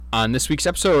On this week's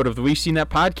episode of the We've Seen That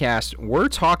podcast, we're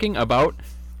talking about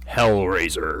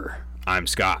Hellraiser. I'm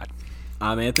Scott.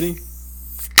 I'm Anthony.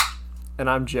 And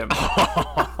I'm Jim.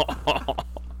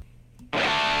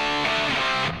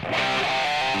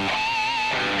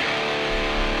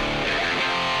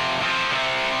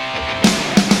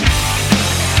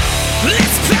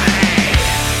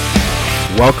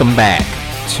 Welcome back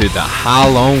to the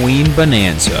Halloween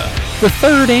Bonanza, the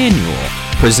third annual,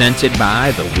 presented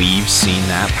by the We've Seen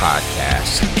That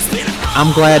podcast.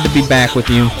 I'm glad to be back with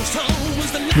you.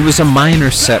 It was a minor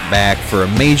setback for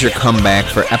a major comeback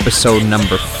for episode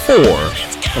number 4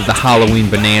 of the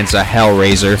Halloween Bonanza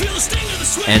Hellraiser.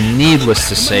 And needless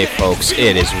to say, folks,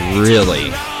 it is really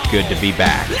good to be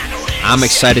back. I'm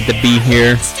excited to be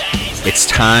here. It's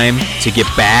time to get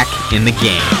back in the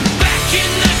game.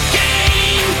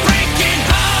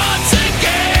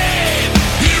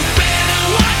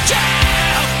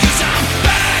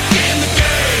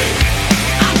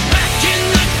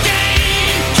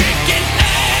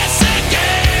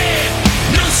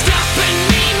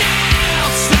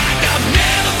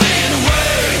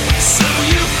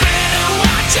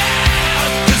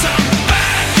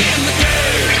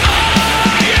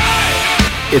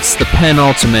 It's the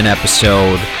penultimate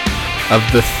episode of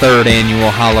the third annual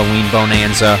Halloween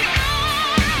Bonanza.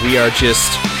 We are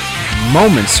just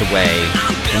moments away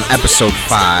from episode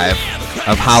 5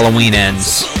 of Halloween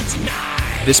Ends.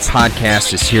 This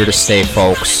podcast is here to stay,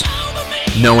 folks.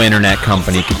 No internet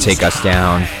company can take us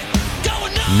down.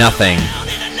 Nothing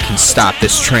can stop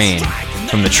this train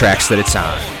from the tracks that it's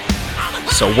on.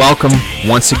 So welcome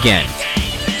once again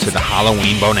to the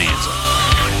Halloween Bonanza.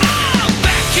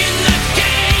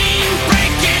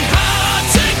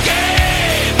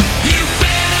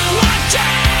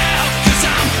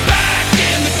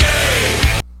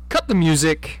 The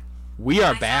music. We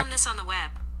are back. I found this on the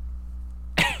web.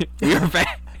 We are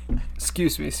back.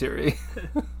 Excuse me, Siri.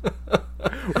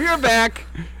 We are back,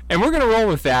 and we're gonna roll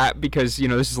with that because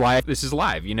this is live. This is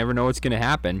live. You never know what's gonna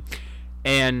happen.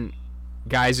 And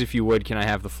guys, if you would, can I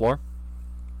have the floor?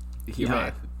 You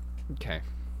may. Okay.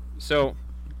 So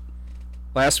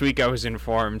last week I was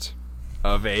informed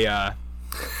of an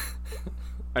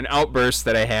outburst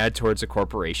that I had towards a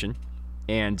corporation,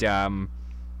 and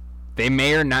they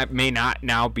may not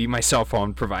now be my cell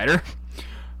phone provider.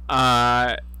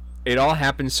 It all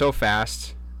happened so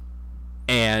fast,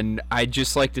 and I'd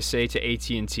just like to say to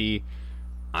AT&T,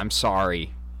 I'm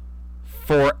sorry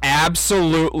for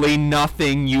absolutely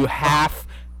nothing, you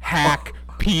half-hack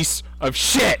piece of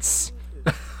shits.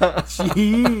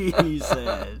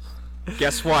 Jesus.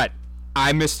 Guess what?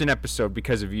 I missed an episode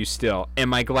because of you still.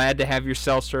 Am I glad to have your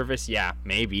cell service? Yeah,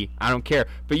 maybe. I don't care.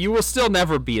 But you will still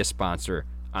never be a sponsor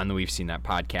on the We've Seen That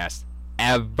podcast,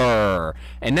 ever.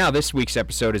 And now this week's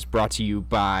episode is brought to you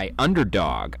by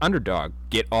Underdog. Underdog,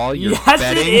 get all your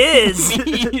betting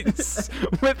needs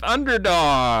with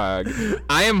Underdog.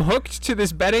 I am hooked to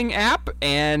this betting app,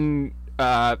 and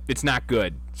it's not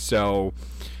good. So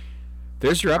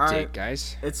there's your update, right,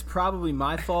 guys. It's probably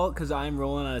my fault because I'm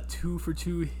rolling on a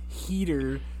 2-for-2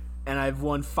 heater, and I've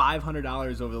won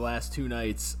 $500 over the last 2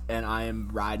 nights, and I am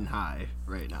riding high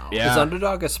right now. Yeah. Is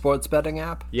Underdog a sports betting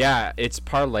app? Yeah, it's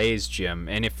parlays, Jim.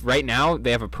 And if right now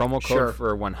they have a promo code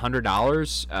for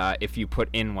 $100 if you put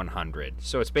in 100.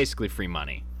 So it's basically free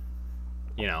money.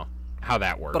 You know how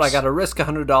that works. But I got to risk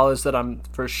 $100 that I'm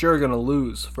for sure going to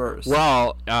lose first.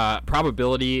 Well,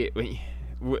 probability,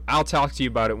 I'll talk to you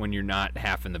about it when you're not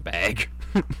half in the bag.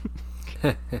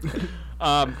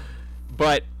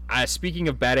 But speaking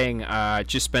of betting,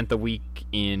 just spent the week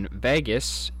in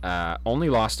Vegas. Only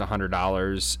lost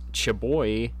 $100.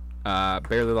 Chaboy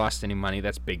barely lost any money.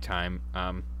 That's big time.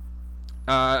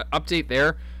 Update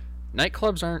there.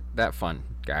 Nightclubs aren't that fun,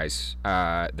 guys.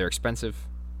 They're expensive.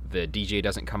 The DJ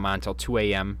doesn't come on until 2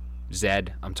 a.m.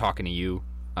 Zed, I'm talking to you.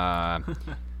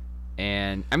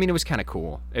 And, I mean, it was kind of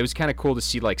cool. It was kind of cool to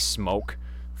see, like, smoke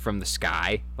from the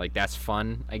sky. Like, that's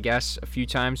fun, I guess, a few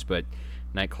times, but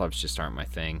nightclubs just aren't my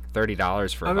thing.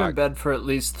 $30 for I'm in bed for at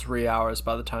least 3 hours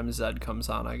by the time Zed comes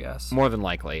on, I guess. More than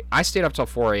likely. I stayed up till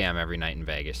 4 a.m. every night in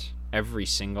Vegas. Every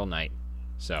single night.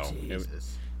 So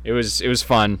it was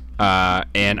fun.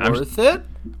 And worth it?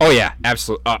 Oh yeah,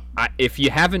 absolutely. If you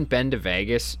haven't been to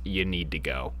Vegas, you need to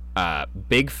go.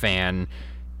 Big fan.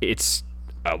 It's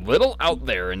a little out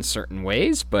there in certain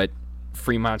ways, but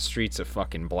Fremont Street's a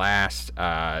fucking blast.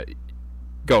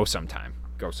 Go sometime.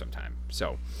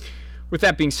 So with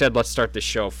that being said, let's start the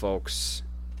show, folks.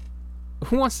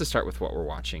 Who wants to start with what we're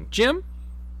watching? Jim?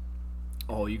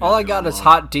 Oh, you. All I got is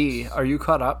Hot D. Are you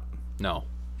caught up? No.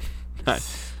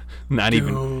 Not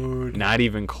even Not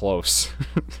even close.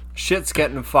 Shit's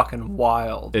getting fucking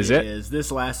wild. Is it? Is.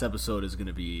 This last episode is going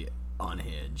to be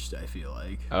unhinged, I feel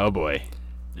like. Oh boy.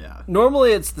 Yeah.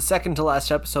 Normally it's the second to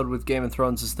last episode with Game of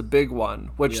Thrones is the big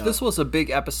one, which Yeah. this was a big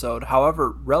episode, however,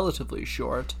 relatively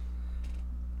short.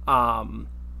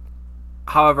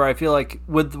 However, I feel like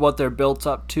with what they're built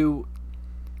up to,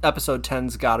 episode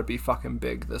 10's got to be fucking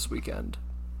big this weekend.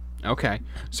 Okay.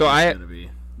 So It's gonna be.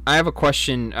 I have a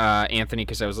question, Anthony,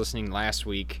 because I was listening last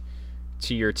week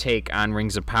to your take on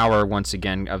Rings of Power once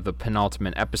again of the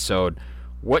penultimate episode.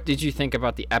 What did you think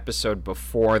about the episode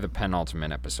before the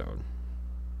penultimate episode?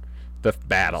 The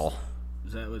battle.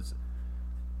 It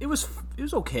was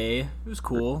okay. It was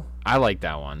cool. I like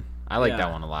that one. I like Yeah.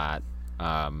 that one a lot.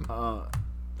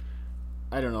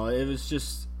 I don't know. It's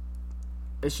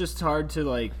just hard to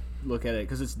like look at it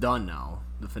because it's done now.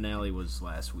 The finale was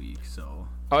last week, so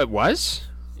Oh, it was?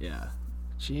 yeah.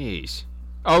 Jeez.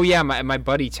 Oh, yeah, my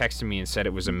buddy texted me and said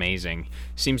it was amazing.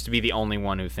 Seems to be the only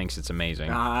one who thinks it's amazing.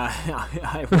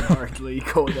 I would hardly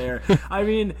go there. I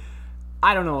mean,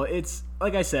 I don't know. It's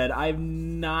like I said,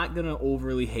 I'm not gonna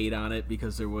overly hate on it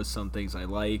because there was some things I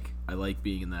like. I like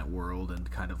being in that world and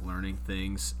kind of learning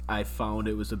things. I found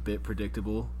it was a bit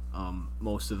predictable.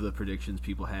 Most of the predictions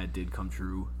people had did come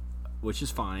true, which is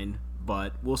fine.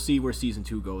 But we'll see where season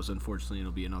 2 goes. Unfortunately,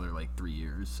 it'll be another like 3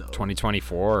 years. So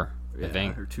 2024, I yeah,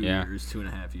 think. or 2 yeah. years,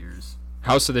 2.5 years.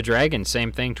 House of the Dragon,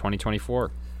 same thing,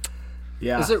 2024.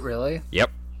 Yeah. Is it really? Yep.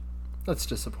 That's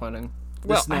disappointing.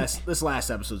 This Well, this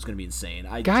last episode is going to be insane.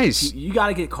 Guys. you got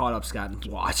to get caught up, Scott, and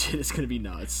watch it. It's going to be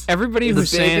nuts. Everybody The who's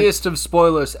saying... biggest of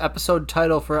spoilers, episode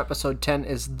title for episode 10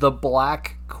 is The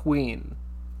Black Queen.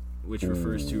 Which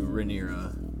refers to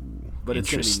Rhaenyra. But it's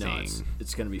going to be nuts. Interesting.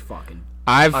 It's going to be fucking...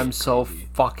 I'm so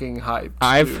fucking hyped.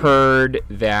 I've dude. heard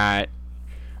that...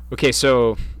 Okay,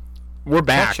 so we're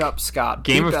back. Catch up, Scott.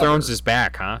 Game Be of better. Thrones is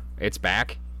back, huh? It's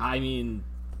back? I mean...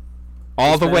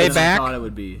 All it's the better way than I back? thought it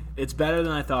would be. It's better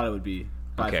than I thought it would be.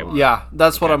 By Okay. far. Yeah,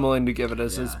 that's what Okay. I'm willing to give it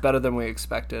as. It's Yeah. better than we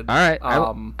expected. All right.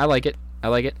 Um, I like it. I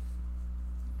like it.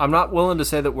 I'm not willing to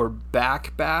say that we're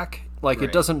back. Like, Right.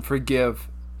 it doesn't forgive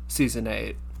season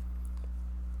 8.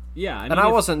 Yeah, I mean, And I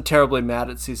if- wasn't terribly mad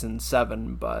at season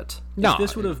 7, but... No. If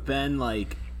this would have been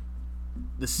like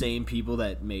the same people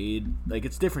that made like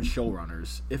it's different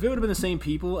showrunners. If it would have been the same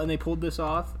people and they pulled this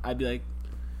off, I'd be like,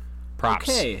 Props.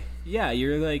 okay, yeah,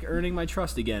 you're like earning my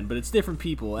trust again. But it's different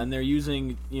people, and they're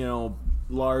using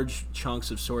large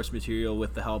chunks of source material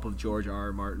with the help of George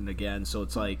R.R. Martin again. So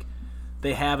it's like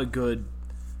they have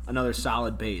another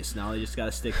solid base. Now they just got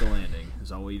to stick the landing.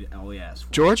 Is all we ask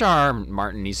for. George R.R.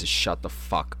 Martin needs to shut the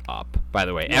fuck up, by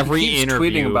the way. Every he keeps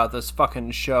interview... tweeting about this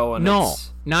fucking show, and No,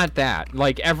 it's... not that.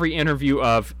 Like, every interview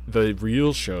of the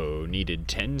real show needed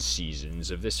 10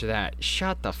 seasons of this or that.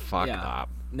 Shut the fuck Yeah. up.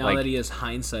 Now Like, that he has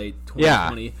hindsight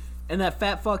 2020, and that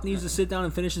fat fuck needs to sit down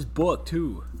and finish his book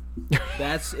too.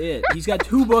 That's it. He's got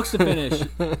 2 books to finish,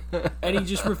 and he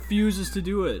just refuses to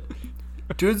do it.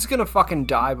 Dude's gonna fucking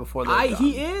die before they're done.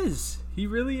 He is. He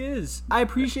really is. I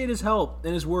appreciate his help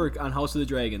and his work on House of the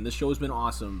Dragon. This show's been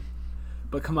awesome.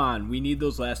 But come on, we need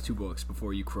those last 2 books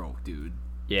before you croak, dude.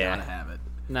 Yeah. Gotta have it.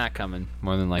 not coming,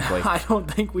 more than likely. I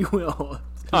don't think we will.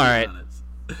 to be All right. honest.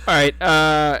 All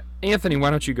right, Anthony, why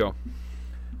don't you go?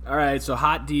 All right, so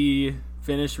Hot D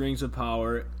finished Rings of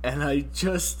Power, and I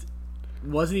just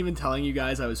wasn't even telling you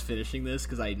guys I was finishing this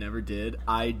because I never did.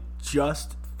 I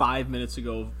just 5 minutes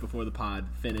ago before the pod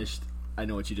finished I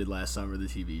Know What You Did Last Summer, the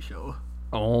TV show.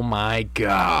 Oh my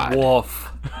god.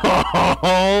 Wolf.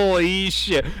 Holy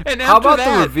shit. And How after about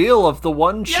that, the reveal of the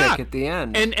one chick Yeah. at the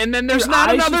end? And then there's Your not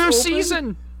eyes another just open?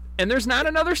 season. And there's not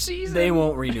another season. They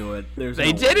won't renew it. There's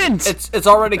They no way. didn't. It's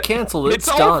already canceled. It's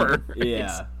done. over. Yeah.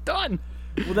 It's done.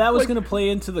 Well, that was going to play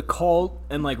into the cult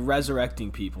and like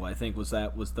resurrecting people. I think was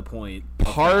the point.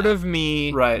 Part that. of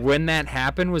me, Right. when that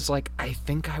happened, was like, I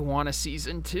think I want a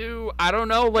season 2. I don't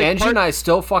know. Like, Angie and I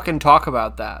still fucking talk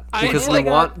about that I because know. we Like,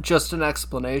 want just an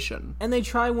explanation. And they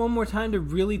try one more time to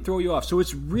really throw you off. So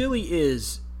it really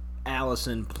is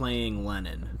Allison playing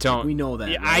Lennon. don't We know that.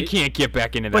 Yeah, right? I can't get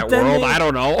back into But that then world. they- I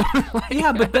don't know.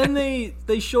 Yeah, but then they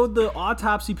showed the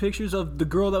autopsy pictures of the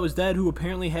girl that was dead, who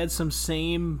apparently had some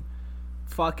same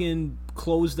fucking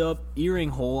closed up earring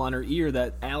hole on her ear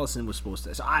that Allison was supposed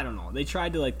to. So I don't know. They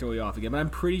tried to like throw you off again, but I'm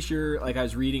pretty sure, like I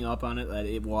was reading up on it, that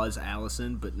it was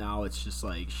Allison. But now it's just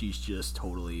like she's just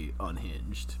totally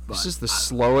unhinged. But This is the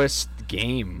slowest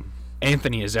game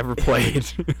Anthony has ever played.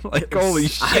 Like, holy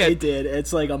shit. I did.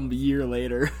 It's like a year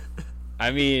later.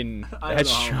 I mean, I that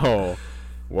don't know. show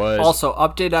was... Also,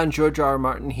 update on George R. R.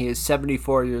 Martin. He is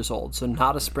 74 years old, so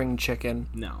not a spring chicken.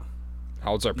 No.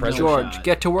 How old's our president? George, shot.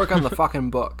 get to work on the fucking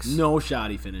books. No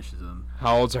shot he finishes them.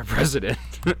 How old's our president?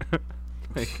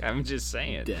 I'm just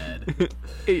saying. Dead.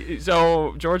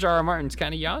 So George R.R. Martin's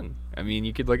kind of young. I mean,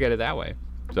 you could look at it that way.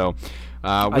 So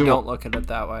I don't look at it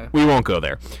that way. We won't go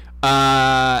there.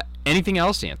 Anything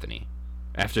else, Anthony?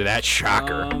 After that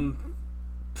shocker.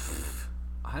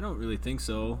 I don't really think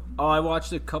so. Oh, I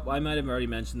watched a couple. I might have already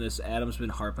mentioned this. Adam's been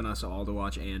harping us all to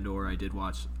watch Andor.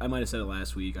 I might have said it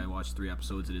last week. I watched 3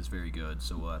 episodes. It is very good.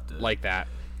 So we'll have to like that.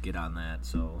 get on that.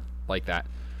 So Like that.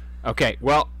 Okay.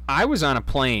 Well, I was on a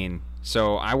plane,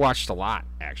 so I watched a lot.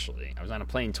 Actually, I was on a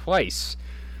plane twice.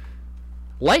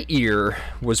 Lightyear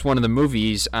was one of the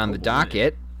movies on the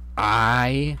docket.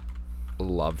 I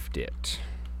loved it.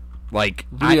 Like,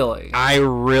 Really? I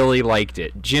really liked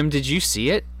it. Jim, did you see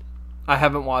it? I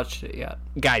haven't watched it yet.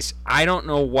 Guys, I don't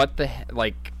know what the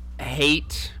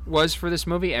hate was for this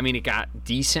movie. I mean, it got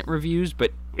decent reviews,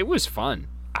 but it was fun.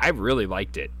 I really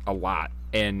liked it a lot,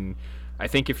 and I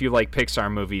think if you like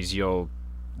Pixar movies, you'll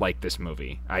like this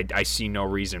movie. I see no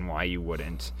reason why you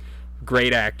wouldn't.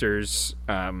 Great actors.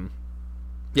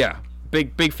 Yeah,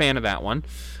 big fan of that one.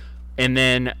 And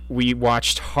then we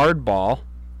watched Hardball.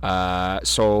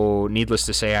 So needless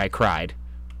to say, I cried.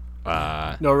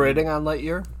 No rating on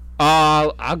Lightyear?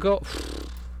 I'll go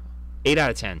 8 out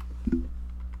of 10.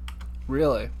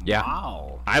 Really? Yeah.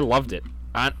 wow. I loved it.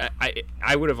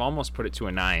 I would have almost put it to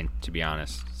a 9, to be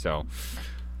honest. So,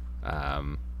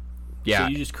 yeah. So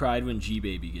you just cried when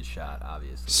G-Baby gets shot,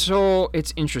 obviously. So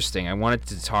it's interesting. I wanted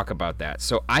to talk about that.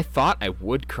 So I thought I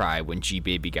would cry when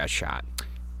G-Baby got shot.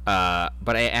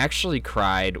 But I actually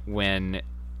cried when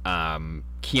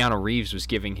Keanu Reeves was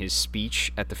giving his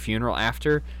speech at the funeral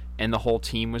after, and the whole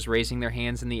team was raising their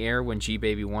hands in the air when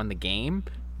G-Baby won the game.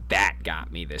 That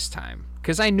got me this time.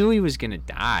 Because I knew he was going to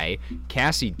die.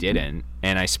 Cassie didn't,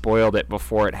 and I spoiled it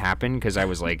before it happened because I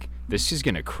was like, this is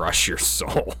going to crush your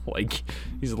soul. Like,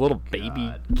 he's a little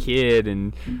baby kid.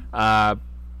 And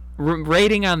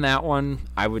rating on that one,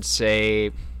 I would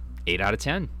say 8 out of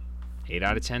 10. 8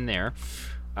 out of 10 there.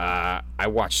 I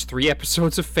watched 3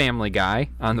 episodes of Family Guy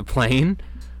on the plane.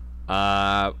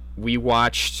 We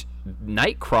watched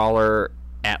Nightcrawler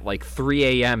at like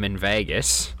 3 a.m. in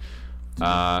Vegas.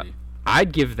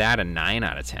 I'd give that a 9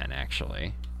 out of 10,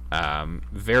 actually.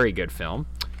 Very good film.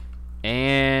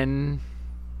 And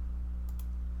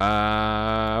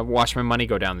watched my money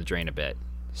go down the drain a bit.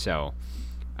 So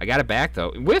I got it back,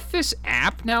 though. With this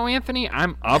app now, Anthony,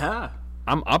 I'm up. Yeah.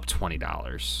 I'm up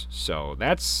 $20. So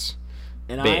that's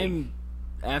And big.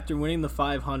 after winning the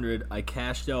 500, I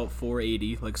cashed out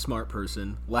 480 like smart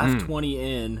person. Left 20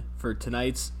 in for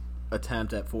tonight's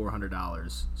attempt at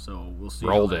 $400. So we'll see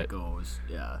Rolled how that it. goes.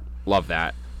 Yeah. Love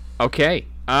that. Okay.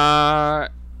 I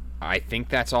think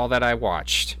that's all that I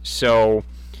watched. So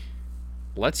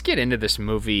let's get into this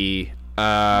movie.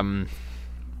 I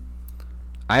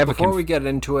have Before we get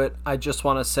into it, I just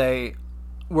want to say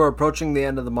we're approaching the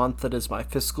end of the month that is my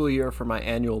fiscal year for my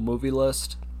annual movie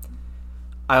list.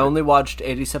 I only watched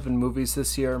 87 movies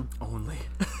this year. Only.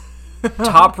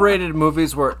 Top-rated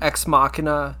movies were Ex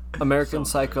Machina, American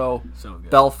Psycho, So good.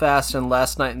 Belfast, and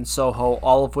Last Night in Soho,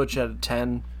 all of which at a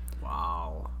 10.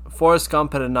 Wow. Forrest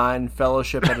Gump at a 9,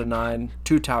 Fellowship at a 9,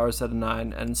 Two Towers at a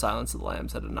 9, and Silence of the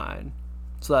Lambs at a 9.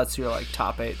 So that's your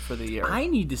top 8 for the year. I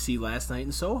need to see Last Night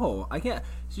in Soho. I can't.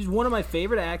 She's one of my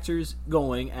favorite actresses,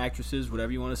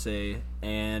 whatever you want to say,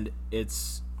 and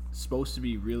it's supposed to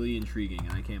be really intriguing,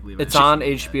 and I can't believe It's I on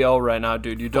haven't seen HBO right now,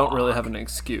 dude. You don't really Fuck. have an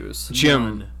excuse. that.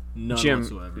 Jim. None Jim,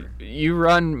 whatsoever. you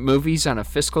run movies on a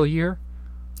fiscal year?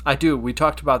 I do. We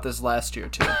talked about this last year,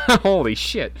 too. Holy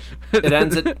shit. It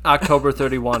ends at October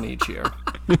 31 each year.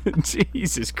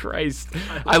 Jesus Christ.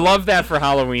 I love that for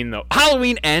Halloween, though.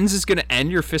 Halloween ends is going to end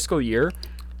your fiscal year?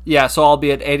 Yeah, so I'll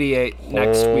be at 88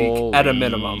 next week at a Holy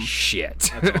minimum.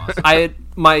 Shit.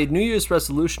 My New Year's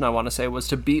resolution, I want to say, was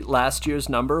to beat last year's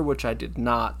number, which I did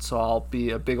not. So I'll be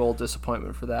a big old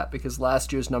disappointment for that because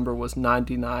last year's number was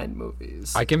 99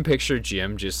 movies. I can picture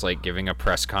Jim just giving a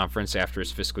press conference after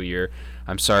his fiscal year.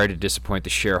 I'm sorry to disappoint the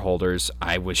shareholders.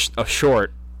 I was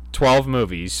short 12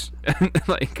 movies.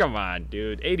 Come on,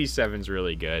 dude. 87's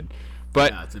really good.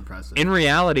 But Yeah, it's impressive. in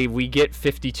reality, we get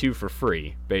 52 for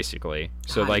free, basically.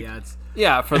 So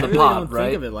Yeah, for the I really pod, don't right?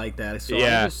 think of it like that. So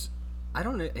Yeah. I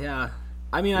don't know. Yeah.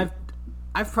 I mean,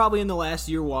 I've probably in the last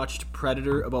year watched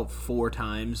Predator about 4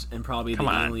 times, and probably Come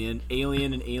on.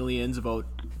 Alien and Aliens about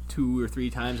 2 or 3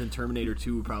 times, and Terminator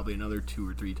 2 probably another 2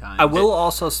 or 3 times. I will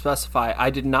also specify I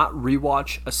did not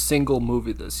rewatch a single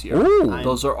movie this year. Ooh.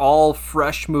 Those are all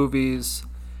fresh movies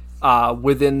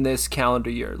within this calendar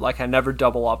year. I never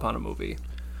double up on a movie.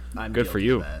 I'm Good for guilty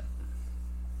you. of that.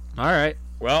 all right.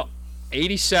 Well,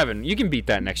 87. You can beat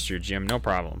that next year, Jim. No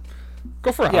problem.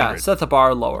 Go for 100. Yeah, set the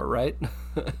bar lower, right?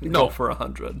 No. Go for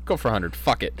 100. Go for 100.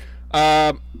 Fuck it.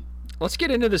 Let's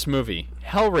get into this movie.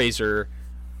 Hellraiser.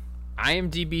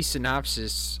 IMDb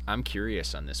synopsis. I'm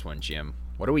curious on this one, Jim.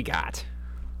 What do we got?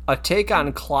 A take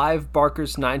on Clive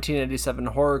Barker's 1987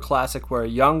 horror classic where a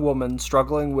young woman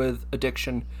struggling with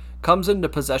addiction comes into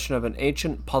possession of an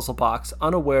ancient puzzle box,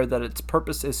 unaware that its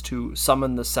purpose is to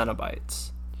summon the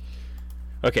Cenobites.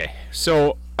 Okay,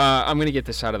 so I'm going to get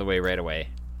this out of the way right away.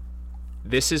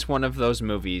 This is one of those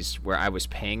movies where I was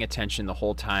paying attention the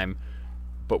whole time,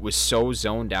 but was so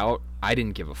zoned out, I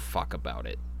didn't give a fuck about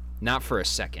it. Not for a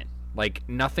second. Like,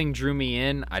 nothing drew me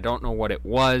in. I don't know what it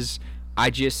was. I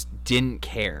just didn't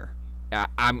care.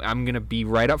 I'm going to be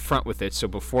right up front with it, so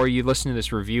before you listen to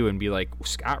this review and be like,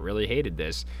 Scott really hated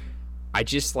this, I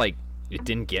just, like, it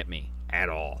didn't get me at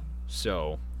all.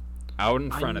 So, out in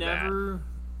front of that. I never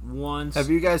once... Have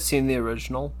you guys seen the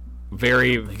original?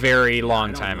 Very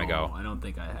long time ago. I don't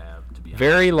think I have, to be honest.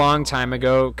 Very long time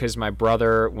ago, because my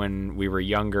brother, when we were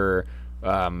younger,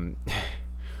 how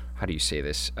do you say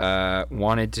this?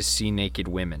 Wanted to see naked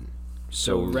women.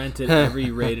 So rented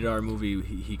every rated R movie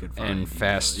he could find. And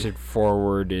fasted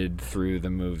forwarded through the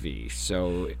movie.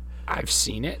 So I've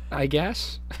seen it, I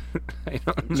guess. I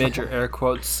don't know. Major air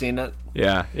quotes, seen it.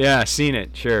 Yeah, seen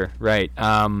it. Sure, right.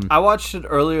 I watched it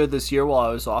earlier this year while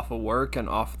I was off of work and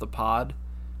off the pod.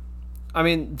 I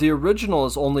mean, the original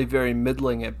is only very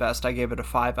middling at best. I gave it a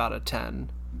 5 out of 10.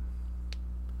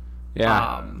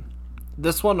 Yeah.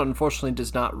 This one, unfortunately,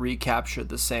 does not recapture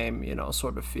the same,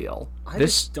 sort of feel. I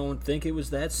just don't think it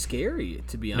was that scary,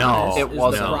 to be honest. No, it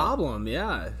wasn't. The problem,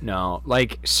 yeah. No,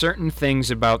 like, certain things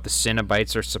about the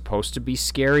Cenobites are supposed to be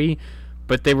scary,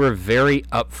 but they were very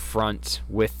upfront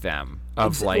with them.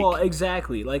 Well,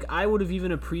 exactly. Like, I would have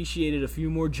even appreciated a few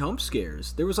more jump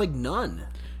scares. There was, like, none.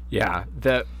 Yeah,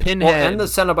 the Pinhead... Well, and the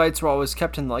Cenobites were always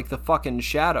kept in, like, the fucking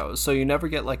shadows, so you never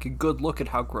get, like, a good look at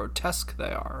how grotesque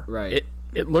they are. Right.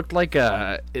 It looked like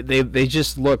they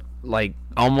just looked like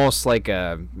almost like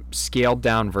a scaled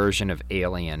down version of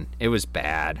Alien. It was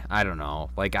bad. I don't know.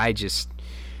 Like, I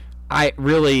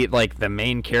really, like, the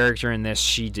main character in this,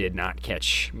 she did not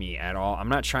catch me at all. I'm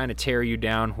not trying to tear you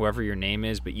down, whoever your name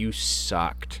is, but you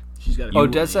sucked. She's got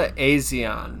Odessa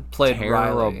Azion played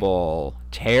Riley.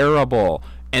 Terrible.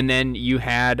 And then you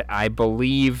had, I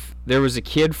believe, there was a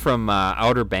kid from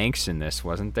Outer Banks in this,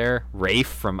 wasn't there? Rafe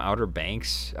from Outer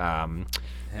Banks.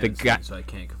 The guy, so I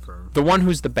can't confirm. the one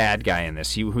who's the bad guy in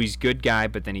this. He's good guy,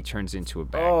 but then he turns into a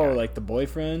bad guy. Oh, like the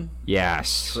boyfriend?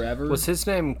 Yes. Trevor? Was his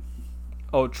name...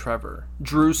 Oh, Trevor.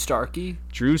 Drew Starkey?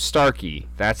 Drew Starkey.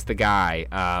 That's the guy.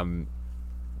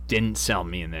 Didn't sell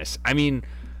me in this. I mean,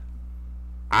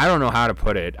 I don't know how to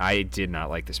put it. I did not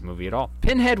like this movie at all.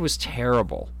 Pinhead was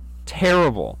terrible.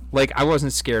 Terrible. Like, I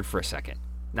wasn't scared for a second.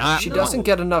 She doesn't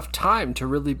get enough time to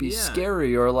really be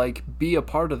scary or, like, be a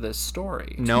part of this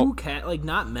story. No. Like,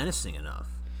 not menacing enough.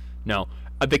 No.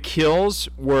 The kills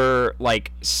were,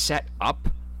 like, set up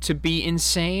to be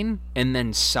insane and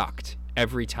then sucked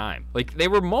every time. Like, they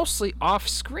were mostly off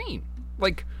screen.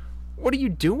 Like, what are you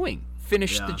doing?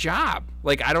 Finish the job.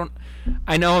 Like,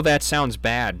 I know that sounds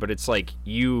bad, but it's like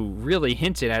you really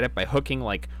hinted at it by hooking,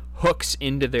 like, hooks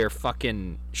into their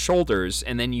fucking shoulders,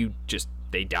 and then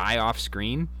they die off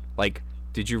screen. Like,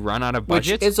 did you run out of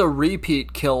budget? Which is a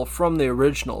repeat kill from the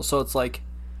original, so it's like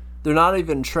they're not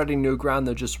even treading new ground,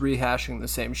 they're just rehashing the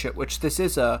same shit, which this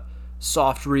is a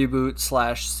soft reboot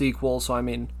 / sequel, so I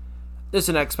mean, there's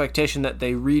an expectation that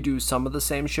they redo some of the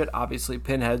same shit. Obviously,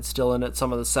 Pinhead's still in it,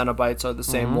 some of the Cenobites are the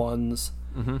same ones,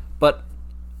 but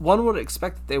one would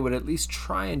expect that they would at least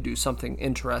try and do something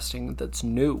interesting that's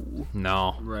new.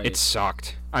 No, right. It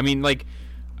sucked. I mean, like,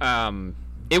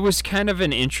 it was kind of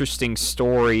an interesting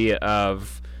story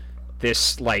of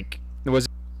this, like,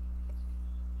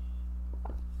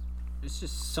 It's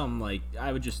just some, like,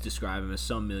 I would just describe him as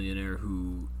some millionaire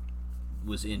who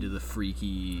was into the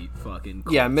freaky fucking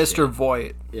cult Mr. shit.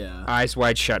 Voight. Yeah. Eyes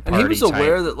Wide Shut And party he was type.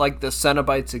 aware that, like, the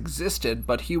Cenobites existed,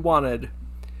 but he wanted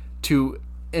to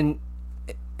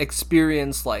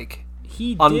experience, like,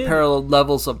 unparalleled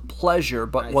levels of pleasure,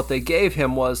 but what they gave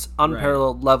him was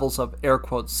unparalleled levels of, air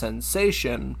quotes,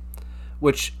 sensation,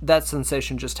 which that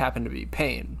sensation just happened to be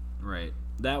pain. Right.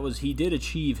 He did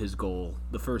achieve his goal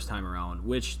the first time around,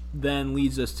 which then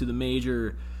leads us to the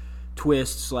major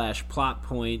twist / plot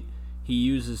point. He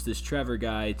uses this Trevor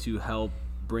guy to help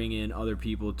bring in other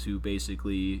people to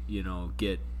basically,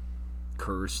 get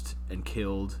cursed and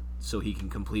killed so he can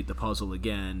complete the puzzle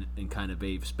again and kind of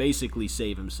basically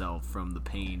save himself from the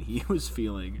pain he was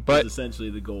feeling. But was essentially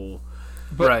the goal.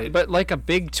 But, Right. But like a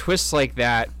big twist like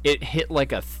that, it hit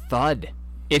like a thud.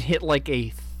 It hit like a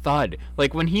thud.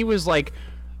 Like when he was like,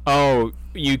 "Oh,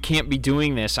 you can't be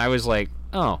doing this," I was like,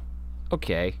 "Oh,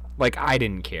 okay." Like I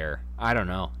didn't care. I don't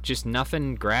know. Just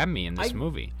nothing grabbed me in this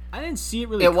movie. I didn't see it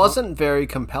really. It wasn't very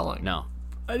compelling. No.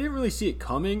 I didn't really see it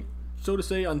coming, so to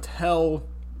say, until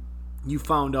you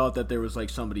found out that there was like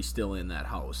somebody still in that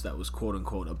house that was quote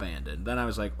unquote abandoned. Then I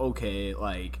was like, okay,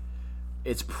 like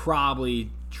it's probably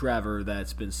Trevor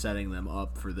that's been setting them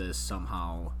up for this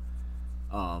somehow.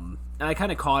 And I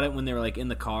kind of caught it when they were like in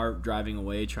the car driving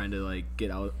away, trying to like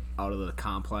get out of the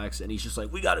complex, and he's just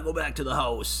like, "We got to go back to the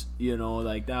house," you know.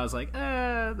 Like that was like,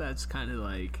 that's kind of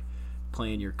like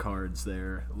playing your cards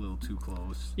there a little too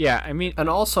close. Yeah, I mean, And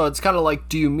also, it's kind of like,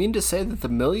 do you mean to say that the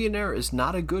millionaire is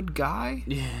not a good guy?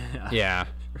 yeah.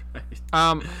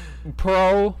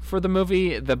 Pro for the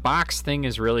movie, the box thing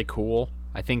is really cool.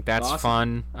 I think that's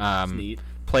Awesome. fun. Neat.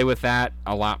 Play with that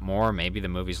a lot more. Maybe the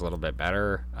movie's a little bit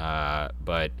better.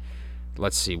 But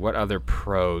let's see, what other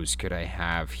pros could I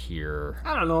have here?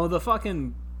 I don't know.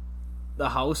 The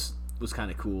house was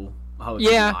kind of cool. How it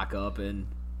Yeah. could lock up and,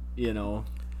 you know.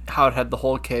 How it had the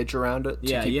whole cage around it to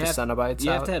Yeah, keep you the have, Cenobites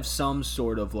you out. have to have some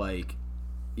sort of like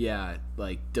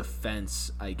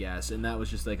defense, I guess, and that was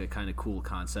just like a kind of cool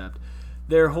concept.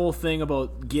 Their whole thing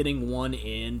about getting one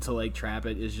in to like trap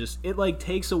it is just, it like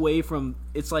takes away from,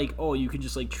 it's like, oh, you can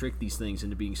just like trick these things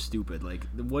into being stupid. Like,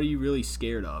 what are you really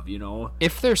scared of, you know?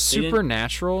 If they're didn't-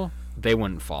 supernatural, they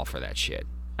wouldn't fall for that shit.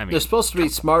 I mean, They're supposed to be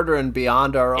smarter and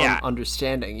beyond our own Yeah.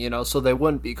 understanding, you know, so they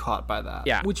wouldn't be caught by that.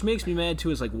 yeah. Which makes me mad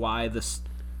too is like why the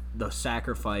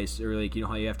sacrifice, or like, you know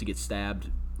how you have to get stabbed,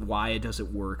 why it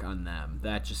doesn't work on them.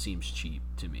 That just seems cheap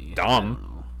to me. I don't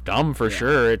know. Dumb for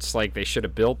sure. It's like they should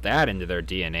have built that into their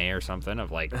DNA or something of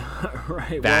like,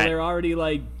 Right. Well, That- they're already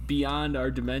like beyond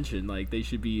our dimension. Like they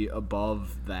should be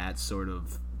above that sort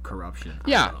of corruption. I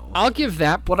yeah, don't know. I'll give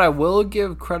that. What I will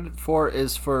give credit for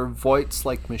is for Voight's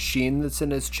like machine that's in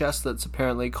his chest that's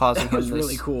apparently causing It him was this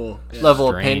really cool. Yeah, level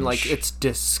of pain. Strange. Like, it's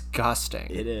disgusting.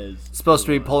 it is. It's supposed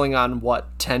to be pulling on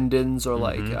what, tendons or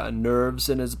like nerves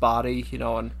in his body, you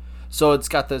know, and so it's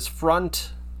got this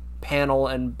front panel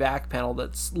and back panel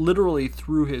that's literally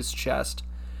through his chest,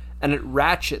 and it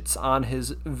ratchets on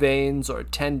his veins or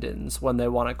tendons when they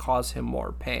want to cause him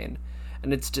more pain,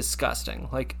 and it's disgusting.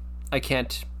 Like, I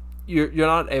can't, you're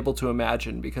not able to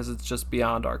imagine because it's just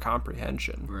beyond our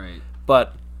comprehension. Right.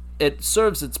 But it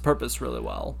serves its purpose really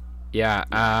well. Yeah,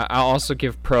 I'll also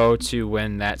give pro to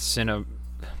when that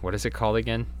what is it called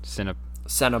again? Cenobite.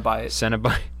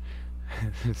 Cenobite.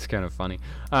 It's kind of funny.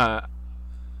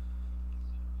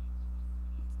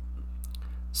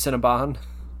 Cinnabon.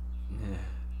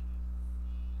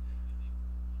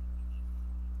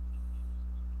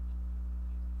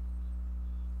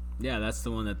 Yeah, that's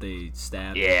the one that they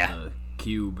stabbed Yeah. with the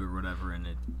cube or whatever, and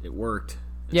it worked.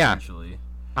 Yeah. Essentially.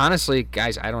 Honestly,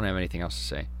 guys, I don't have anything else to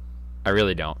say. I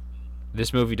really don't.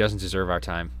 This movie doesn't deserve our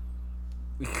time.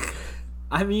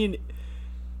 I mean,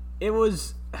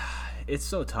 it's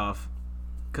so tough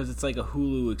because it's like a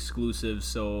Hulu exclusive,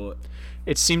 so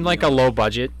It seemed like a low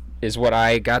budget, is what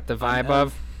I got the vibe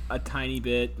of. a tiny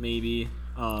bit maybe.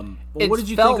 Well, It what did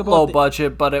you felt think about low the,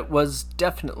 budget, but it was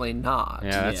definitely not.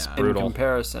 Yeah, that's Yeah. in brutal.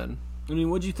 comparison. I mean,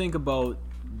 what did you think about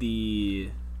the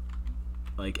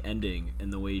like ending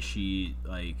and the way she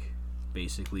like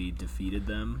basically defeated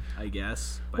them? I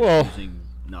guess by Well, using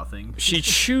nothing. She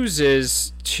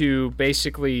chooses to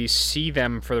basically see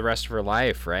them for the rest of her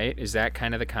life, right? Is that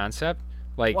kind of the concept?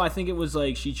 Like, Well, I think it was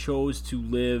like she chose to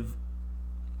live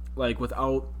like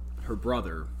without her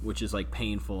brother, which is like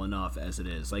painful enough as it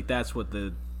is. Like that's what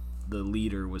the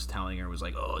leader was telling her, was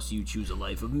like, oh, so you choose a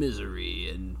life of misery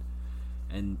and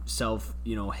self,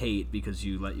 hate because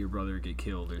you let your brother get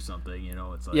killed or something.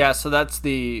 It's like, Yeah, so that's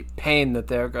the pain that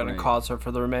they're going Right. to cause her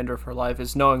for the remainder of her life,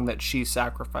 is knowing that she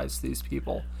sacrificed these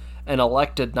people and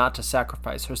elected not to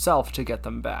sacrifice herself to get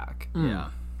them back. yeah.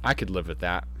 I could live with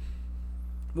that.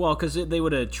 Well, because they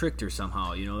would have tricked her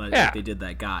somehow, that Yeah. like they did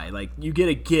that guy. Like you get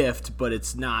a gift, but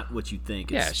it's not what you think.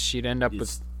 Yeah, It's, she'd end up with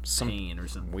it's some pain or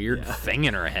something weird Yeah. thing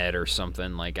in her head or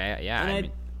something. Like,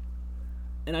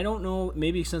 And I don't know,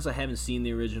 maybe since I haven't seen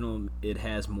the original, it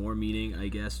has more meaning, I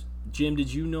guess. Jim,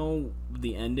 did you know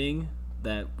the ending?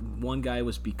 That one guy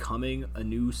was becoming a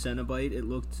new Cenobite, it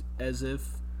looked as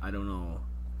if? I don't know.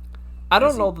 I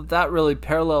don't know that really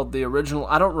paralleled the original.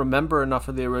 I don't remember enough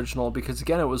of the original because,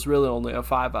 again, it was really only a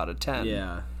 5 out of 10.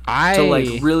 Yeah. To, like,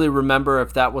 really remember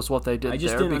if that was what they did I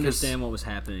just there. didn't because understand what was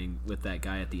happening with that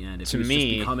guy at the end. If To he was me-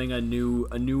 just becoming a new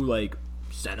like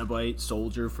Cenobite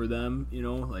soldier for them,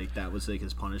 like that was like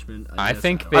his punishment. I guess.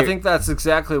 think don't I think that's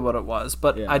exactly what it was,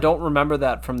 but Yeah. I don't remember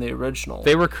that from the original.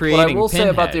 they were creating What I will say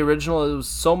about the Pinhead. original, it was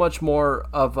so much more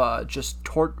of just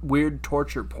weird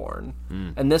torture porn,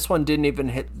 and this one didn't even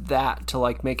hit that to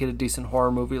like make it a decent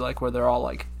horror movie, like where they're all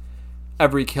like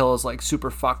every kill is like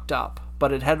super fucked up,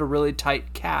 but it had a really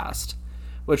tight cast.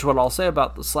 Which what I'll say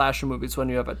about the slasher movies, when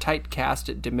you have a tight cast,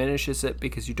 it diminishes it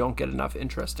because you don't get enough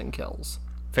interesting kills.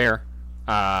 Fair.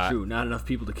 True, not enough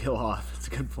people to kill off. That's a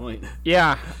good point.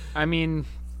 Yeah, I mean,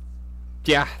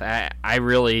 yeah, I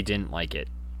really didn't like it.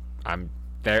 I'm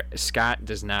there. Scott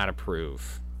does not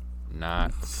approve.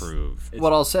 Not approve.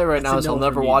 What I'll say right now a is I'll no for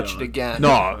never me, watch dog. it again.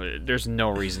 No, there's no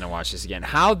reason to watch this again.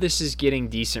 How this is getting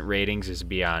decent ratings is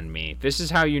beyond me. This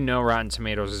is how you know Rotten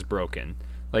Tomatoes is broken.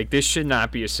 Like, this should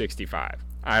not be a 65.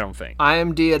 I don't think.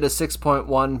 IMD at a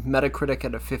 6.1, Metacritic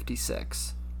at a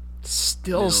 56.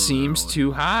 Still seems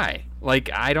too high. Like,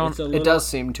 I don't. It's a It little- does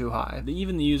seem too high.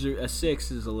 Even the user a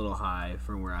 6 is a little high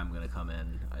for where I'm gonna come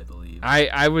in. I believe.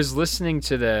 I was listening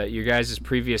to your guys'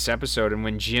 previous episode, and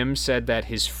when Jim said that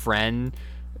his friend,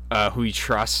 who he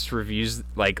trusts, reviews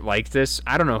like this,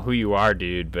 I don't know who you are,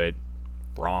 dude, but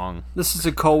wrong. This is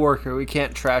a coworker. We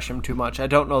can't trash him too much. I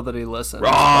don't know that he listens.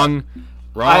 Wrong.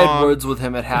 I had words with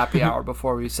him at happy hour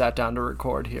before we sat down to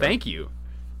record here. Thank you.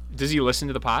 Does he listen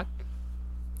to the pod?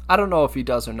 I don't know if he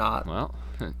does or not. Well,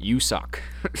 you suck.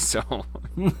 So,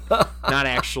 not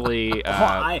actually.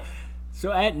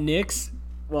 So at Nick's,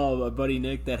 well, my buddy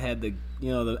Nick that had the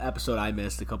episode I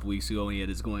missed a couple weeks ago when he had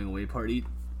his going away party.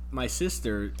 My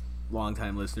sister,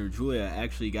 longtime listener Julia,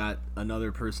 actually got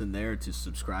another person there to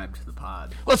subscribe to the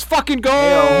pod. Let's fucking go.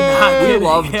 Not We kidding.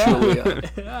 love Yeah.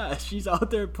 Julia. Yeah, she's out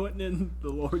there putting in the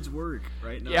Lord's work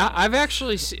right now. Yeah, I've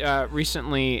actually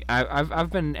recently I've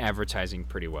been advertising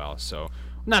pretty well, so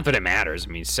not that it matters. I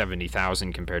mean,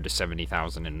 70,000 compared to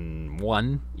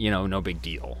 70,001, no big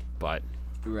deal. But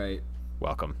Right.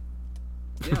 welcome.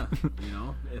 Yeah.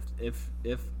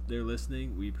 If they're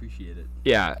listening, we appreciate it.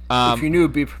 Yeah. If you knew,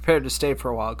 be prepared to stay for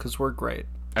a while because we're great.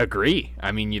 Agree.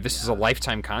 I mean, this is a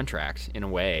lifetime contract in a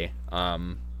way.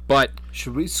 But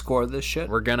Should we score this shit?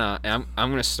 we're gonna. I'm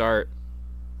gonna start.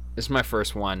 This is my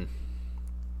first one.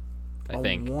 I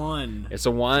think A 1. it's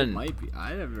a 1. Might be.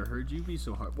 I never heard you be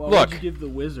so hard. Well, Look. what'd you give the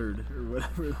wizard or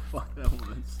whatever the fuck that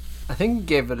was? I think you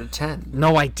gave it a 10.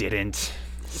 No, I didn't.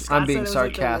 I'm Scott being said it was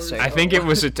like the sarcastic. worst. I think it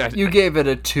was a. You gave it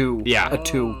a 2. Yeah. A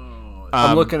 2. Oh,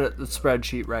 I'm looking at the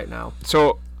spreadsheet right now.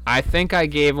 So I think I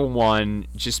gave a 1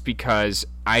 just because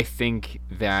I think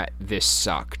that this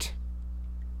sucked.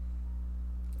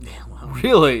 yeah, well,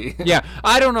 Really? Yeah,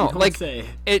 I don't know. don't Like say.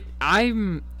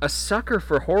 I'm a sucker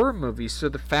for horror movies, so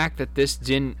the fact that this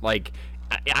didn't like,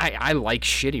 I like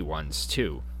shitty ones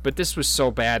too. But this was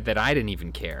so bad that I didn't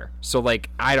even care. So like,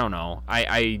 I don't know.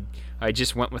 I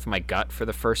just went with my gut for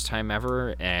the first time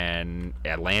ever, and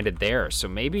I landed there. So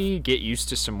maybe get used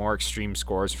to some more extreme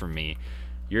scores from me.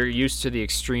 You're used to the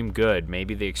extreme good.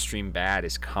 Maybe the extreme bad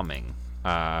is coming.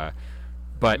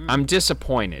 But I'm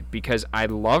disappointed because I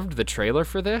loved the trailer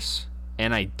for this,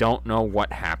 and I don't know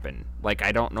what happened. Like,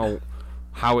 I don't know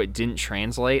how it didn't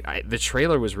translate. The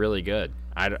trailer was really good.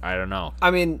 I don't know. I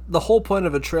mean, the whole point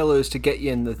of a trailer is to get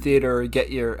you in the theater or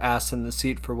get your ass in the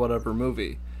seat for whatever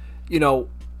movie.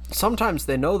 Sometimes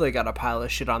they know they got a pile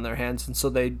of shit on their hands, and so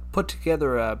they put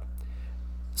together a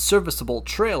serviceable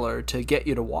trailer to get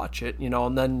you to watch it,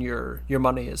 and then your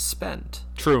money is spent.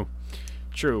 True.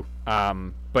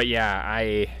 But yeah,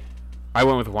 I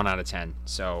went with 1 out of 10.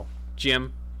 So,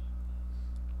 Jim?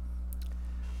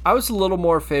 I was a little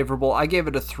more favorable. I gave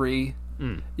it a 3.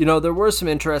 There were some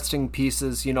interesting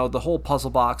pieces. The whole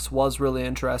puzzle box was really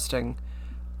interesting.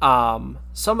 Some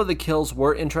of the kills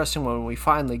were interesting when we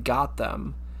finally got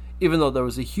them, even though there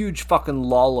was a huge fucking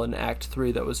lull in Act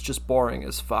 3 that was just boring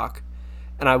as fuck.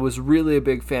 And I was really a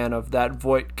big fan of that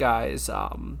Voight guy's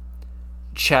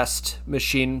chest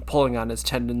machine pulling on his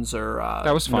tendons or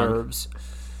That was fun. nerves.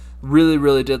 Really,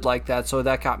 really did like that, so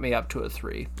that got me up to a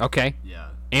 3. Okay. Yeah.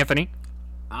 Anthony?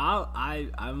 I'm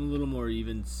a little more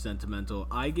even sentimental.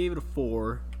 I gave it a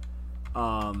 4.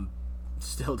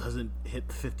 Still doesn't hit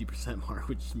the 50% mark,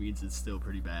 which means it's still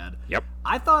pretty bad. Yep.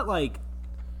 I thought,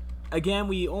 again,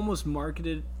 we almost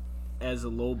marketed as a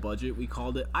low budget, we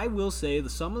called it. I will say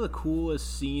some of the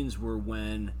coolest scenes were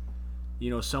when,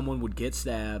 someone would get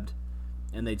stabbed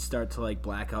and they'd start to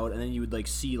black out, and then you would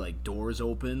see doors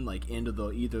open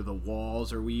into either the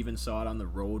walls, or we even saw it on the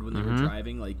road when they were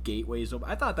driving, gateways open.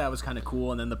 I thought that was kind of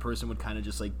cool, and then the person would kind of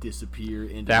just disappear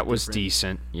into That a was different-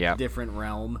 decent. Yeah. different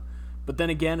realm. But then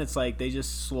again, it's they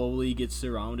just slowly get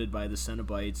surrounded by the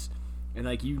Cenobites, and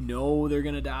they're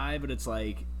gonna die, but it's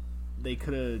they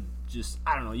could have just,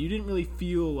 I don't know, you didn't really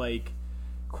feel like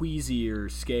queasy or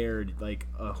scared like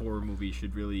a horror movie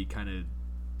should really kind of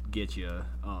get you.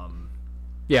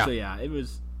 Yeah. So yeah, it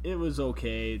was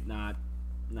okay, not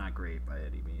great by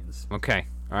any means. Okay.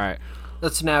 All right.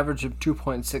 That's an average of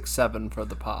 2.67 for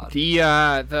the pod.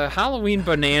 The Halloween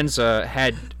Bonanza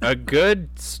had a good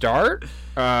start.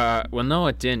 Well, no,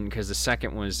 it didn't, because the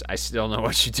second was I Still Know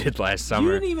What You Did Last Summer.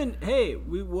 You didn't even. Hey,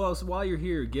 so while you're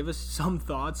here, give us some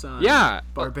thoughts on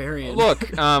Barbarian.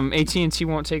 Look, AT&T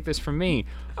won't take this from me.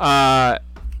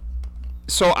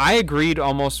 So I agreed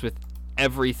almost with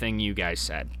everything you guys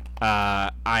said.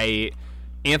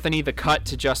 Anthony, the cut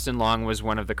to Justin Long was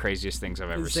one of the craziest things I've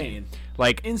ever seen.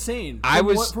 Like, insane.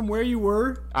 From where you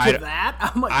were to that.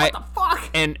 I'm like, what the fuck?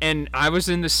 And I was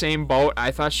in the same boat.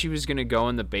 I thought she was gonna go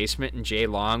in the basement, and Jay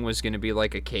Long was gonna be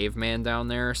like a caveman down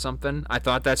there or something. I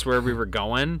thought that's where we were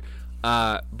going.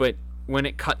 But when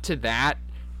it cut to that,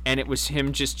 and it was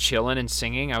him just chilling and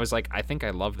singing, I was like, I think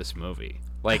I love this movie.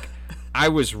 Like, I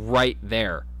was right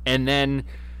there. And then,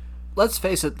 let's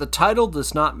face it, the title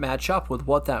does not match up with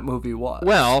what that movie was.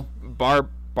 well,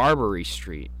 Barbary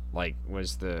Street, like,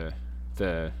 was the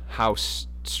house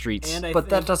streets. And But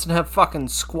that doesn't have fucking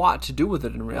squat to do with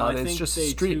it in reality. I It's think just a they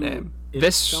street too- name.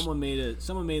 if someone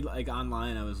made like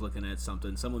online, I was looking at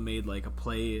something. Someone made like a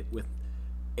play with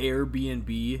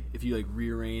Airbnb. If you like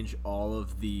rearrange all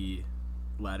of the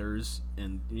letters,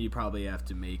 and you probably have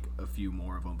to make a few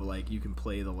more of them, but like you can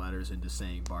play the letters into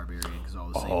saying Barbarian because all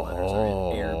the same letters are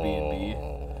in Airbnb.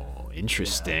 Oh,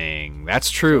 interesting.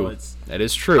 That's true. So that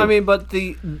is true. I mean, but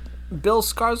the Bill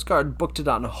Skarsgård booked it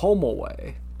on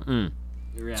HomeAway.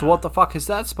 Yeah. So what the fuck is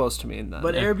that supposed to mean then?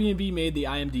 But Airbnb made the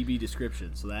IMDb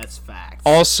description, so that's facts.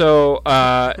 Also,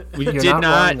 we You're did not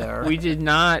wrong there. we did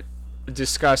not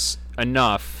discuss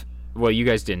enough. Well, you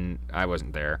guys didn't. I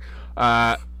wasn't there.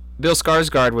 Bill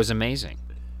Skarsgård was amazing.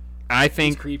 I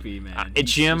think He's creepy, man. He's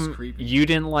Jim, just creepy. you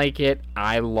didn't like it.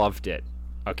 I loved it.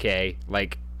 Okay,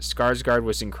 like Skarsgård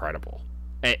was incredible.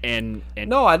 And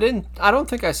No, I didn't. I don't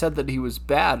think I said that he was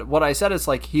bad. What I said is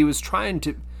like he was trying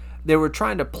to. They were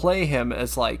trying to play him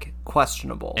as like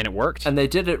questionable, and it worked. and they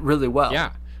did it really well.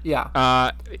 Yeah.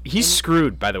 Yeah. He's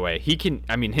screwed, by the way. He can.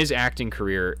 I mean, his acting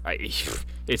career.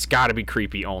 It's got to be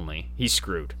creepy only. He's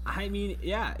screwed. I mean,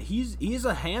 yeah, he's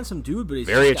a handsome dude, but he's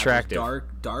Very just got those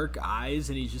attractive. dark eyes,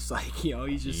 and he's just like,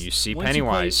 he's just. You see once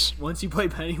Pennywise. once you play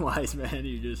Pennywise, man,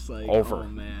 you're just like, Over. oh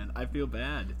man, I feel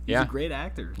bad. He's Yeah. a great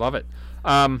actor. Love it.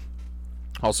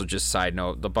 Also, just side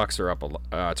note, the Bucks are up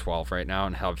 12 right now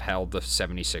and have held the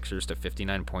 76ers to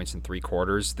 59 points in 3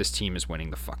 quarters. This team is winning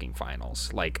the fucking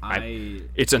finals. Like,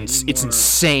 it's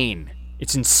insane.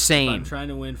 It's insane. If I'm trying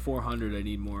to win 400. I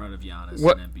need more out of Giannis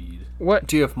What- and Embiid. What?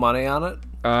 Do you have money on it?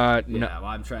 No. Yeah, well,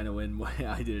 I'm trying to win.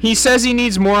 I did. He says he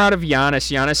needs more out of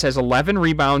Giannis. Giannis has 11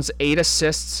 rebounds, 8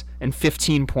 assists, and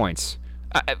 15 points.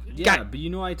 Yeah,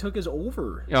 but I took his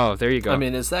over. Oh, there you go. I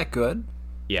mean, is that good?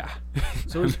 yeah.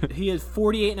 So he has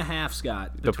 48.5,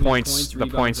 Scott. The between points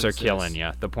rebounds, are and killing assists.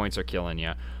 you. The points are killing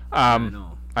you. I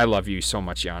know. I love you so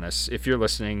much, Giannis. If you're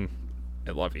listening,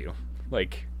 I love you.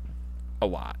 Like, a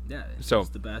lot. Yeah, So, he's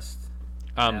the best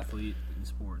athlete in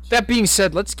sports. That being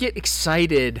said, let's get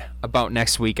excited about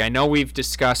next week. I know we've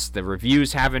discussed the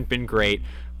reviews haven't been great,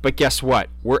 but guess what?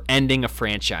 We're ending a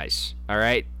franchise, all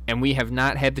right? And we have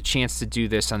not had the chance to do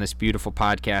this on this beautiful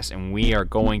podcast, and we are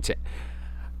going to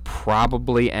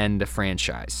probably end a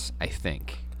franchise, I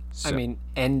think. So, I mean,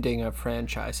 ending a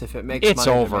franchise. If it makes it's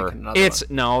money, over. To make another It's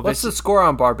one. no. What's This, the score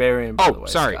on Barbarian? By the way,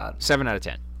 sorry, Scott? 7 out of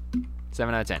 10.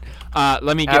 7 out of 10.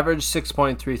 Let me get Average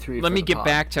 6.33. Let me get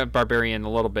back to Barbarian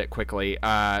a little bit quickly.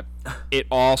 It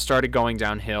all started going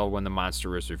downhill when the monster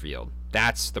was revealed.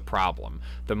 That's the problem.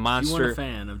 The You weren't monster. a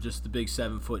fan of just the big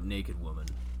 7-foot naked woman.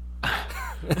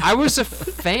 I was a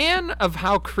fan of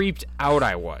how creeped out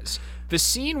I was. The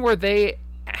scene where they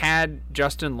had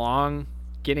Justin Long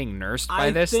getting nursed by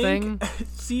this thing.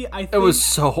 See, I think It was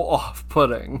so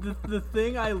off-putting. the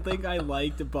thing I think I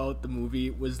liked about the movie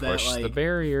was that Push like the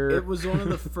barrier. it was one of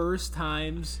the first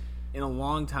times in a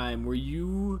long time where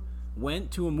you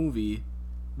went to a movie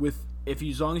with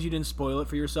as long as you didn't spoil it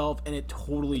for yourself, and it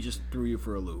totally just threw you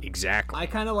for a loop. Exactly. I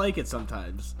kind of like it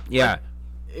sometimes. Yeah.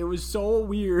 It was so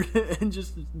weird and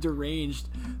just deranged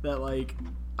that like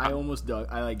I almost dug.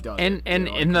 I like dug And it. and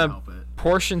I in couldn't the help it.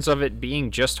 portions of it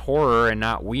being just horror and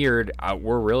not weird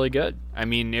were really good. I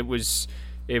mean, it was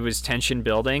tension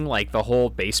building, like the whole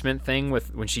basement thing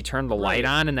with when she turned the light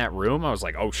on in that room. I was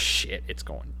like, oh shit, it's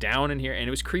going down in here, and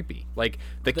it was creepy. Like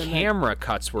the Then camera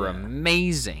cuts were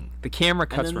amazing. The camera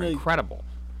cuts then were the- incredible.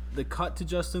 the cut to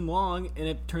Justin Long, and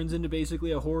it turns into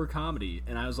basically a horror comedy.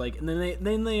 And I was like, and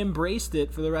then they embraced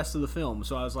it for the rest of the film.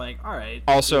 So I was like, all right,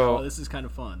 Also, this is kind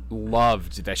of fun.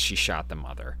 Loved that she shot the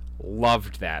mother.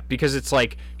 Loved that, because it's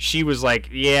like she was like,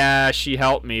 yeah, she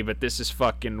helped me, but this is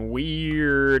fucking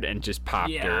weird, and just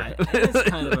popped her.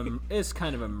 It's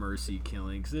kind of a mercy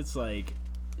killing, because it's like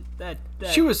that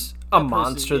she was a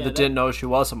monster that didn't know she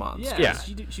was a monster. Yeah.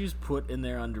 She was put in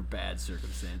there under bad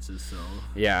circumstances. So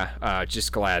yeah,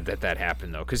 just glad that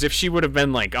happened though, because if she would have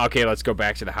been like, okay, let's go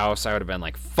back to the house, I would have been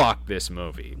like, fuck this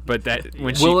movie. But that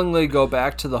when she willingly go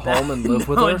back to the home and live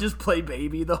with her, and just play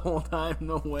baby the whole time.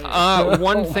 No way.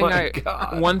 One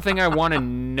thing I want to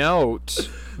note: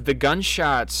 the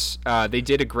gunshots. They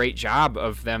did a great job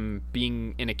of them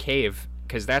being in a cave,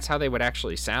 because that's how they would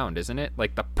actually sound, isn't it?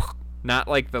 Like the. Not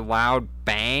like the loud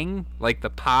bang, like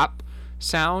the pop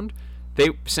sound.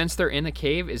 Since they're in a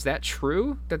cave, is that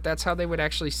true? That's how they would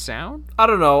actually sound? I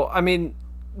don't know. I mean,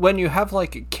 when you have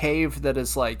like a cave that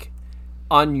is like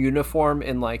ununiform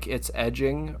in like its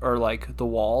edging or like the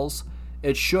walls,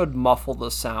 it should muffle the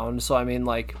sound. So I mean,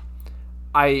 like,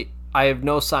 I have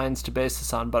no signs to base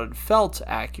this on, but it felt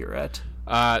accurate.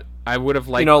 I would have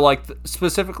liked, like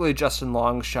specifically Justin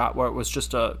Long's shot where it was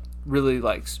just a really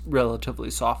like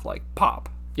relatively soft like pop.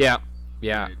 Yeah.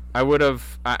 I would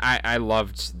have. I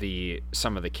loved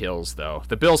some of the kills though.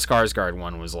 The Bill Skarsgård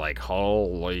one was like,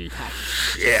 holy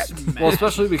shit. Well,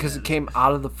 especially because it came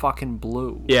out of the fucking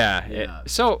blue. Yeah.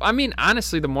 So I mean,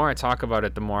 honestly, the more I talk about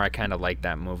it, the more I kind of like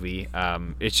that movie.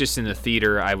 It's just in the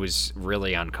theater, I was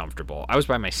really uncomfortable. I was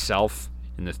by myself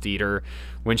in the theater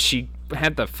when she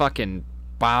had the fucking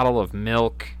bottle of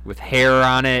milk with hair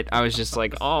on it. I was just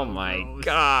like, oh my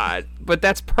god. But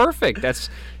that's perfect. That's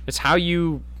how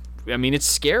you. I mean, it's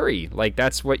scary. Like,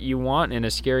 that's what you want in a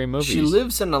scary movie. She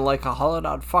lives in a hollowed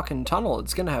out fucking tunnel.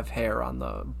 It's gonna have hair on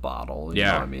the bottle. You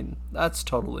know? I mean, that's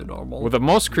totally normal. Well, the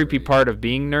most creepy part of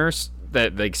being Nurse,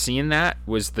 that like seeing that,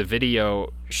 was the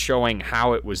video showing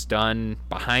how it was done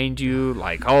behind you.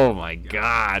 Like, oh my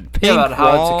god, pink about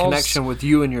how walls. It's a connection with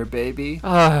you and your baby.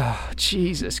 Oh,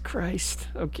 Jesus Christ.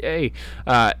 Okay.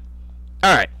 All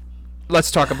right.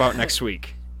 Let's talk about next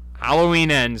week.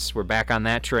 Halloween ends. We're back on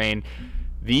that train.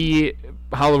 The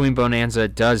Halloween Bonanza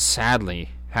does sadly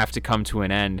have to come to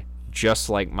an end, just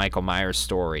like Michael Myers'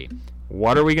 story.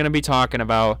 What are we going to be talking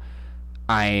about?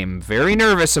 I am very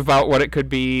nervous about what it could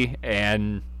be,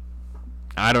 and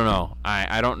I don't know.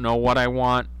 I don't know what I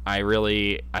want. I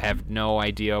have no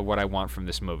idea what I want from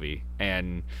this movie,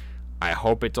 and I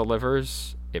hope it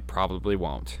delivers. It probably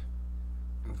won't.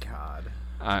 God.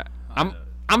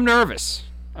 I'm nervous.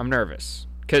 I'm nervous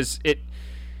because it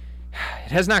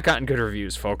has not gotten good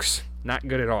reviews, folks. Not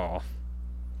good at all,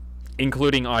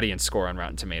 including audience score on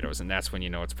Rotten Tomatoes, and that's when you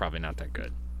know it's probably not that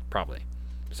good. Probably.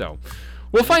 So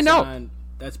we'll find out.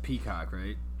 That's Peacock,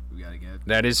 right? We gotta get.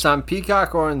 That is. It's on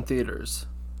Peacock or in theaters.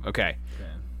 Okay.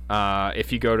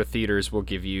 If you go to theaters, we'll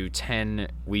give you 10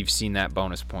 We've Seen That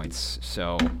bonus points.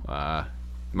 So,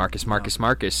 Marcus.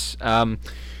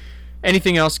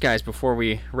 Anything else, guys, before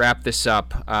we wrap this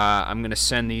up? I'm going to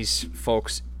send these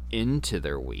folks into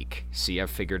their week. See,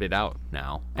 I've figured it out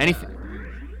now. Anything?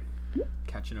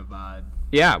 Catching a vibe.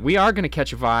 Yeah, we are going to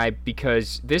catch a vibe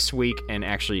because this week, and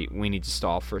actually, we need to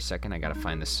stall for a second. I got to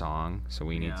find the song, so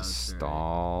we need to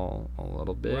stall a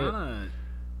little bit. We're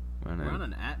on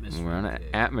an atmosphere. We're on an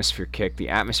atmosphere kick. The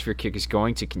atmosphere kick is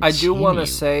going to continue. I do want to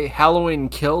say Halloween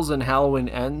Kills and Halloween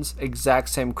Ends, exact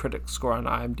same critic score on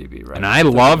IMDb, right? And I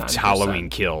loved Halloween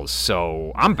Kills,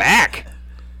 so I'm back.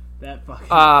 That fucking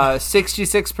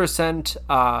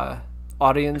 66%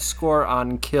 audience score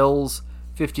on Kills,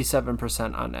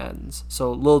 57% on Ends. So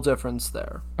a little difference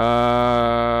there.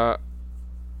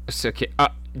 Okay.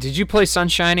 Did you play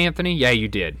Sunshine, Anthony? Yeah, you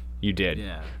did.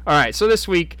 Yeah. All right, so this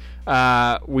week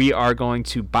we are going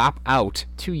to bop out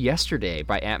to Yesterday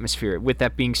by Atmosphere. With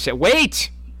that being said,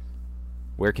 wait!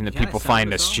 Where can the people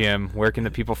find us, Jim? Where can the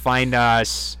people find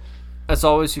us? As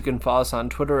always, you can follow us on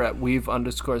Twitter at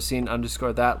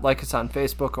we've_seen_that. Like us on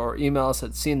Facebook or email us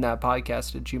at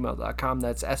seenthatpodcast@gmail.com.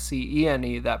 That's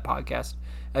SCENE, that podcast,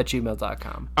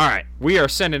 @gmail.com. All right, we are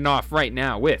sending off right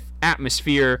now with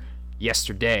Atmosphere,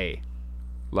 Yesterday.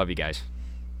 Love you guys.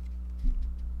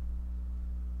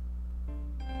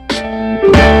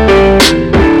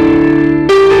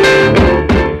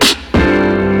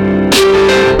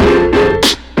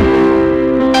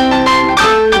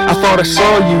 I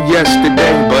saw you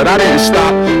yesterday, but I didn't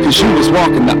stop, cause you was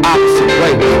walking the opposite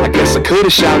way. I guess I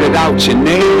could've shouted out your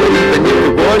name, but even if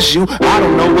it was you, I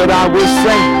don't know what I would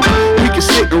say. We can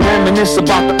sit and reminisce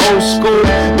about the old school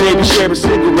maybe share a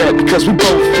cigarette, because we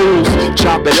both fools.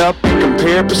 Chop it up and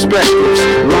compare perspectives.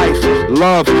 Life,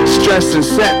 love, stress, and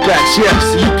setbacks.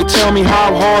 Yes, you can tell me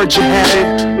how hard you had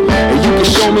it, and you can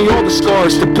show me all the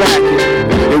scars to back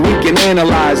it. And we can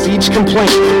analyze each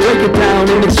complaint, break it down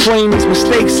and explain these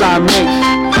mistakes I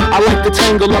make. I like to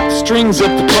tangle up the strings of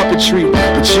the puppetry,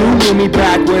 but you knew me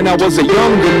back when I was a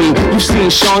younger me. You've seen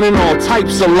Sean in all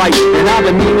types of light, and I've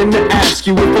been meaning to ask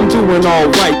you if I'm doing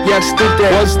alright. Yesterday,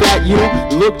 was that you?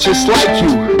 Look just like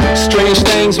you. Strange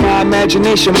things my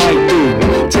imagination might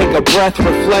do. Take a breath,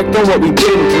 reflect on what we've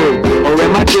been through. Or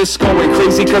am I just going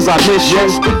crazy cause I miss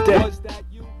yesterday?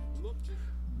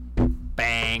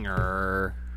 Banger.